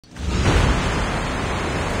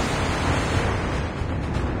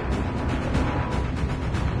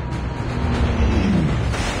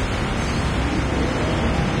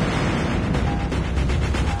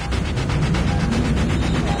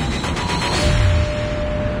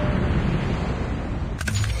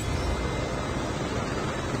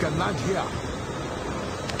can land here.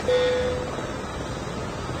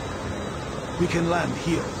 We can land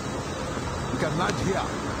here. We can land here.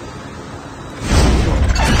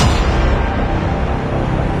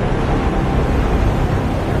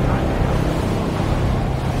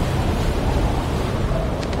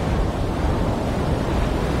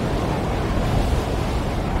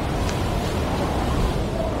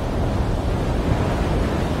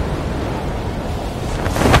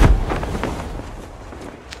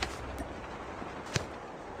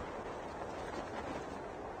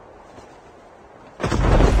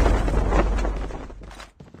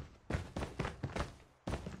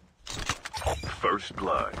 First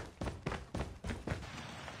blood.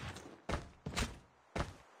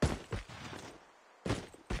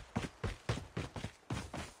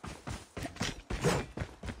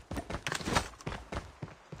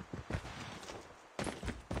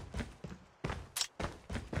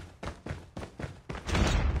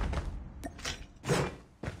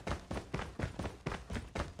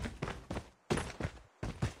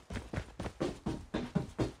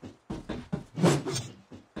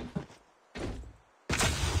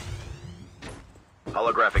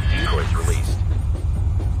 Holographic decoys released.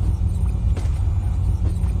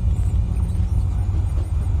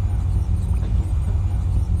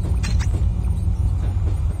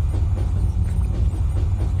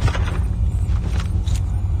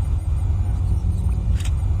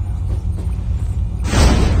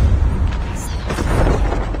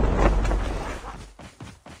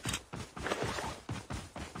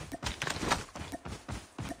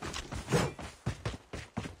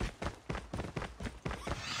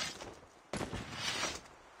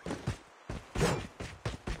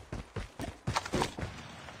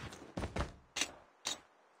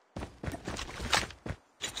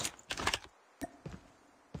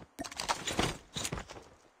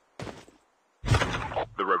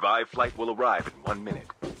 The revived flight will arrive in 1 minute.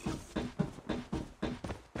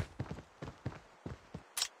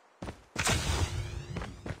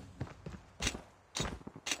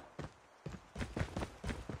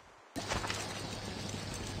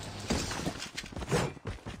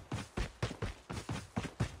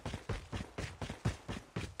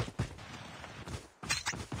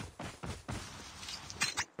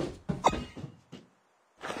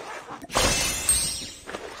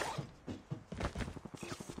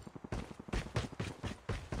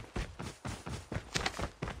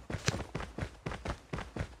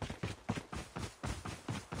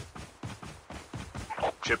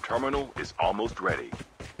 Chip terminal is almost ready.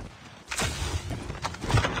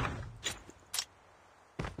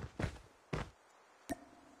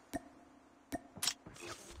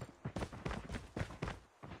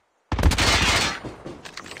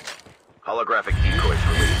 Holographic decoys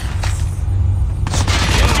released.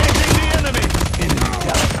 Engaging the enemy!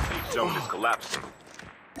 The zone is collapsing.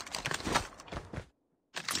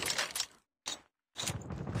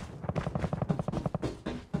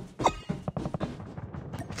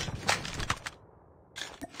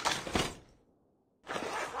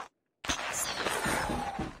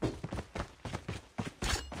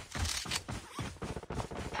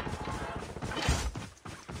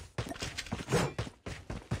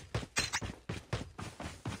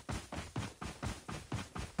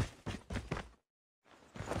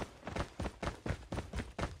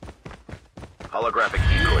 Holographic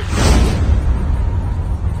decoys released.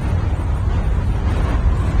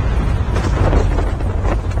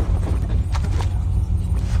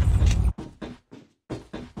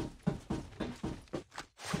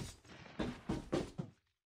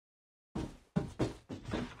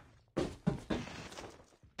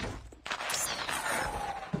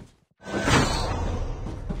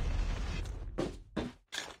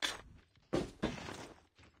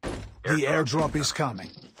 The airdrop is coming.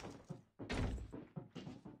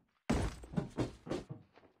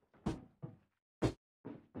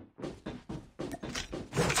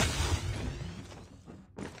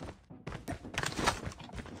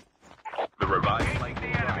 The revived flight will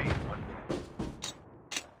arrive.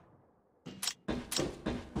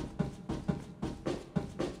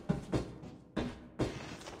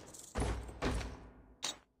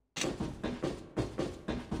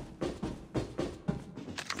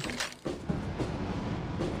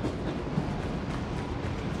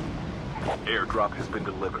 Airdrop has been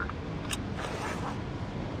delivered.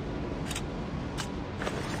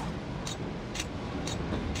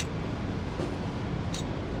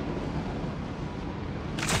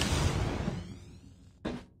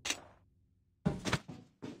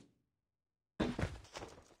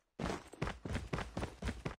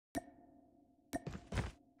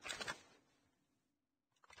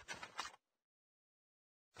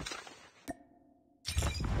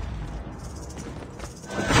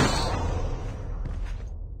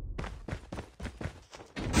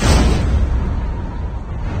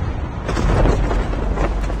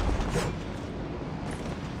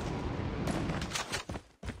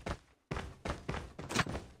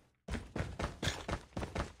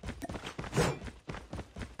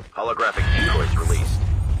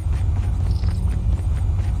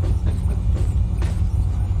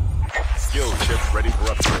 Ready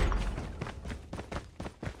for upgrade.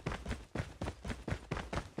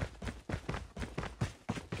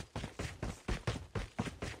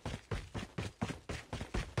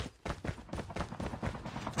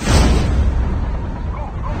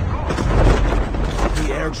 The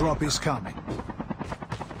airdrop is coming.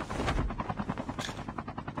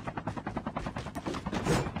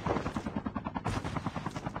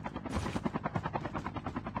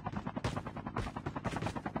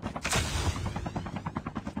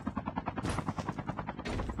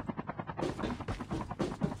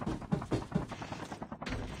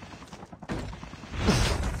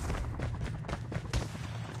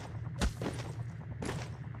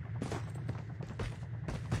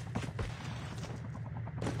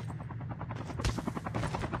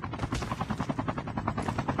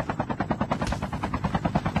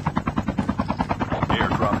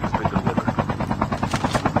 Airdrop has been delivered.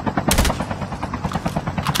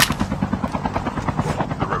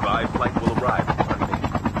 The revived flight will arrive in 1 minute.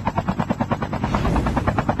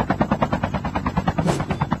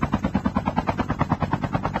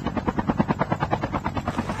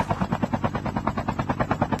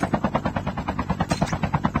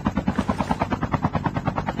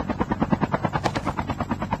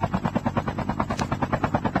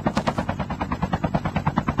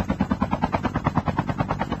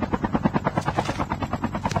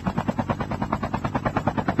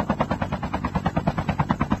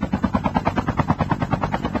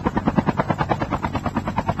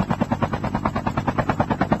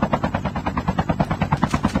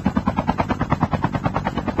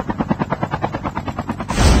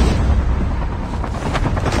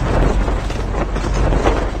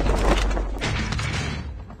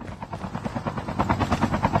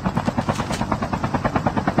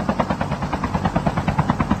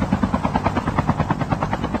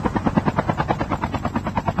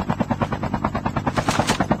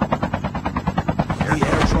 The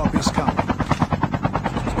airdrop is coming.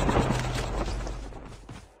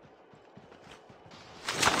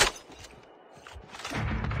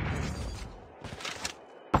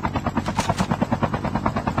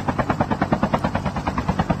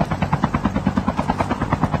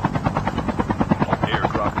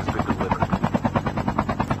 Airdrop has been delivered.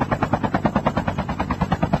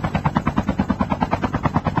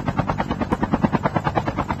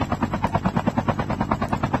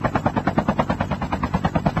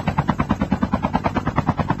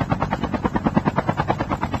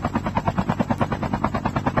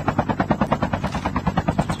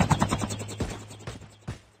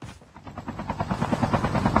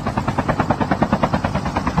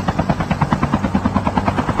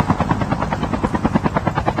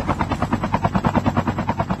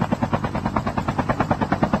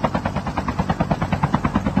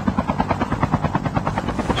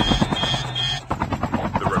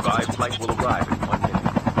 The revived flight will arrive in 1 minute.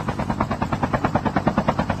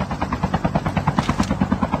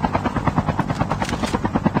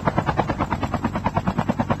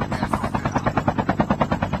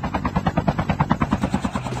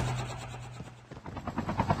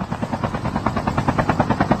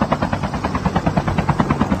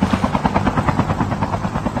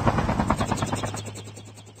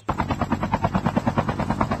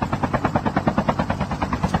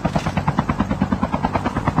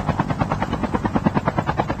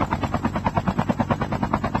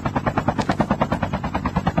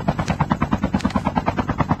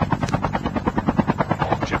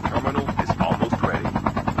 Chip terminal is almost ready.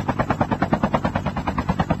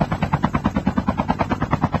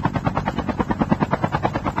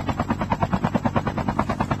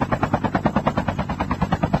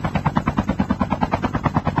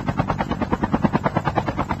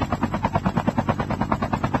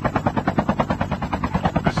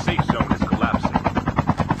 The safe zone is collapsing.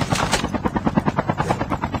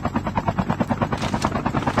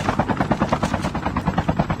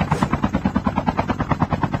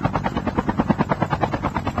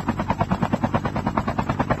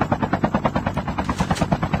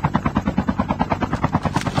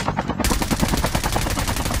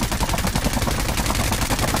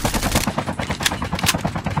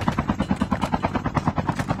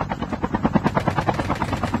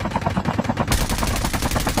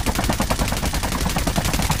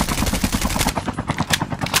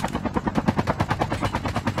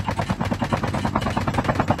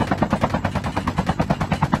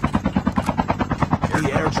 The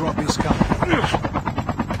airdrop is coming.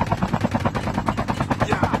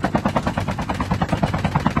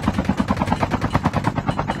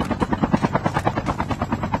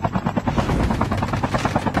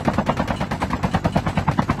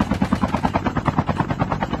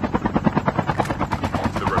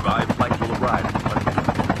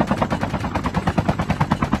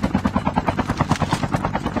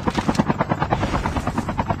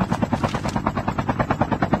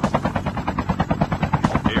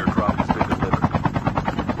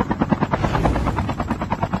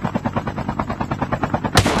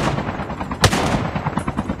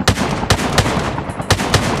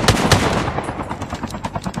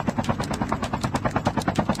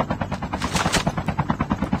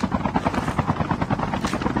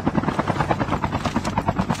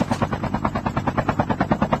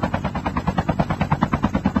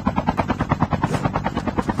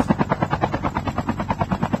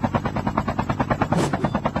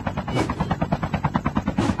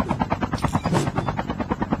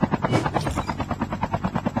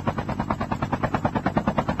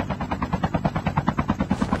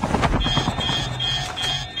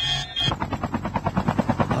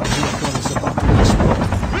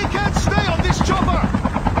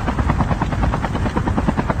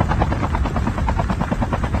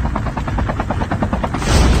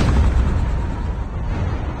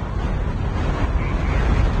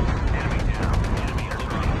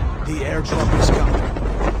 The airdrop is coming.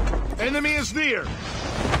 Enemy is near!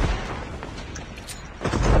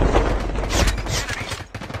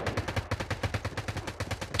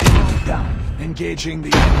 Down. Engaging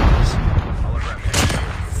the enemies.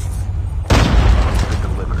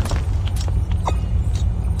 Delivered.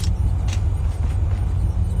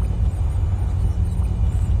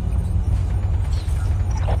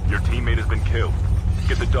 Your teammate has been killed.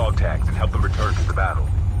 Get the dog tags and help them return to the battle.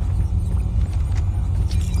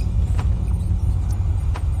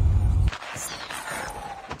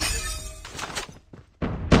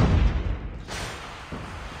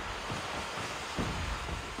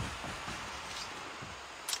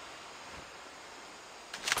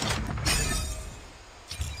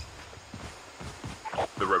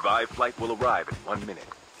 The revived flight will arrive in 1 minute.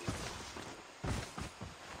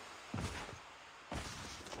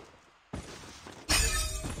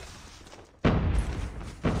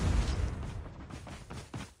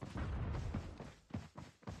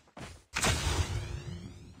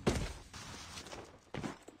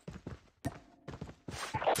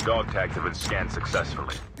 Dog tags have been scanned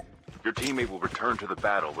successfully. Your teammate will return to the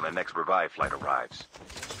battle when the next revive flight arrives.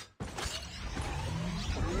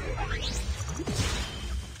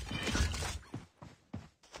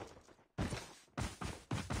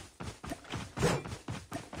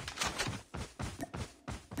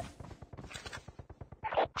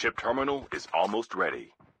 Chip terminal is almost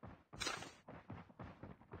ready.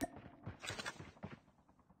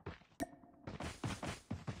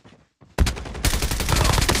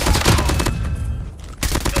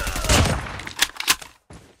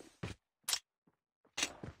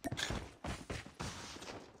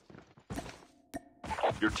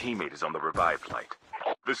 Your teammate is on the revive flight.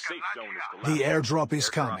 The safe zone is collapsed. The airdrop is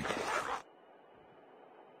coming.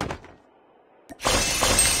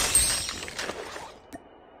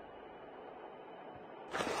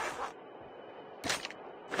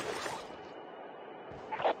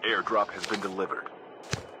 Airdrop has been delivered.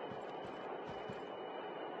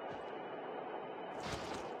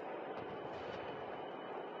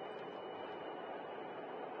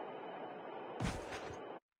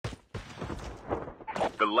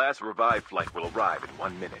 The last revive flight will arrive in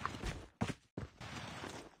 1 minute.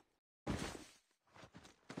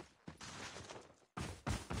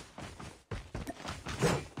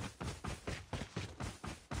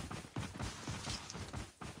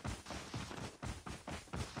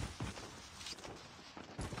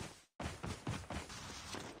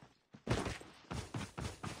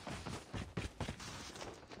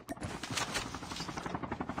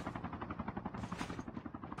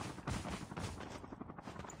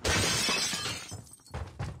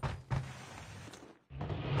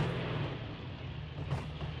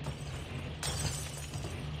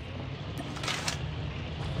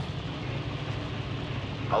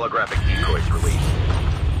 Holographic decoys released.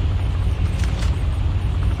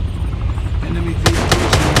 Enemy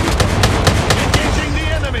vehicles. Engaging the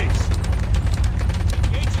enemies!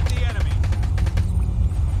 Engaging the enemies!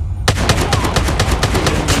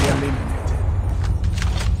 Enemy eliminated.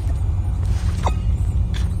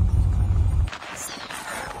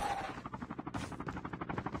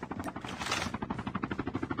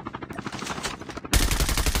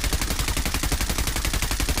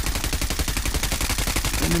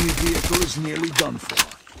 Enemy vehicle is nearly done for.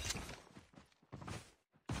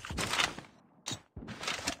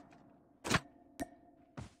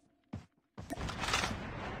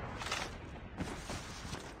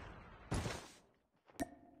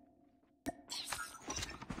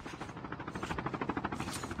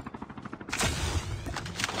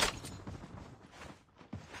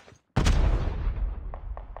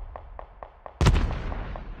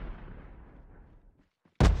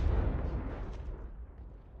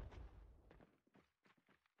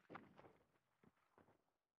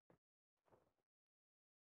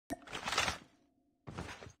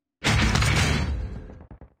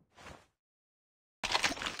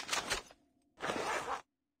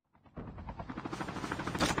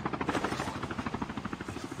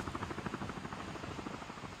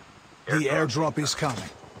 The airdrop is coming.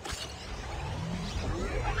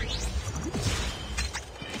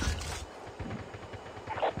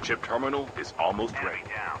 Chip terminal is almost ready. Enemy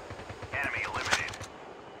down. Enemy eliminated.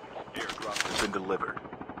 Airdrop has been delivered.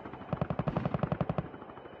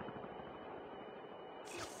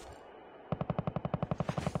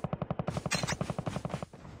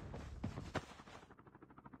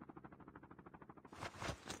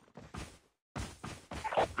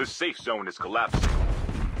 The safe zone is collapsing.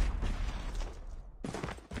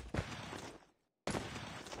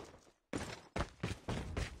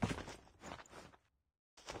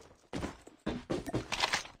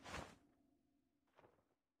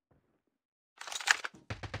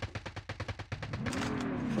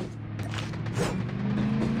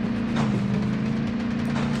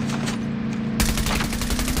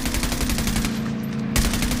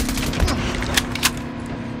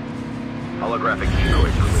 Holographic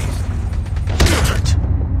decoys